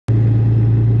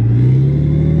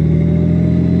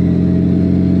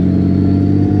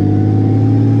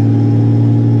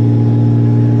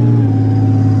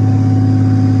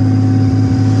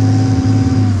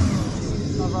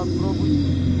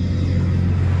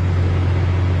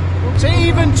So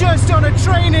even just on a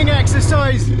training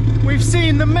exercise, we've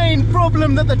seen the main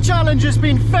problem that the Challenger's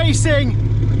been facing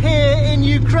here in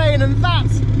Ukraine, and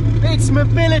that's its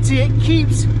mobility. It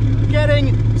keeps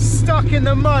getting stuck in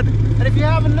the mud. And if you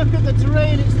have a look at the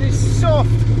terrain, it's this soft,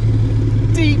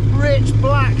 deep, rich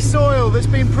black soil that's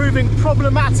been proving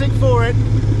problematic for it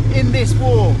in this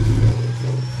war.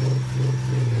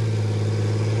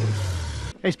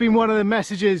 It's been one of the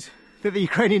messages that the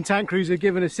Ukrainian tank crews have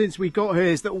given us since we got here,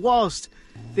 is that whilst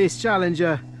this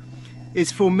Challenger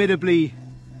is formidably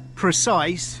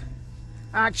precise,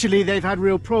 actually they've had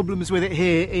real problems with it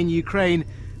here in Ukraine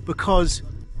because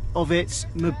of its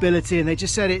mobility, and they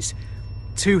just said it's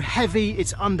too heavy,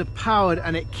 it's underpowered,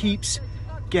 and it keeps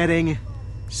getting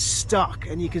stuck.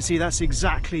 And you can see that's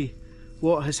exactly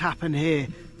what has happened here.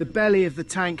 The belly of the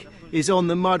tank is on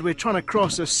the mud. We're trying to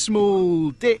cross a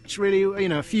small ditch, really, you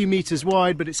know, a few meters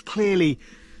wide, but it's clearly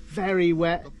very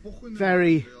wet,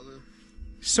 very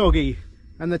soggy,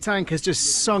 and the tank has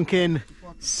just sunk in,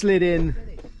 slid in,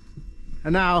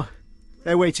 and now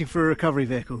they're waiting for a recovery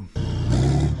vehicle.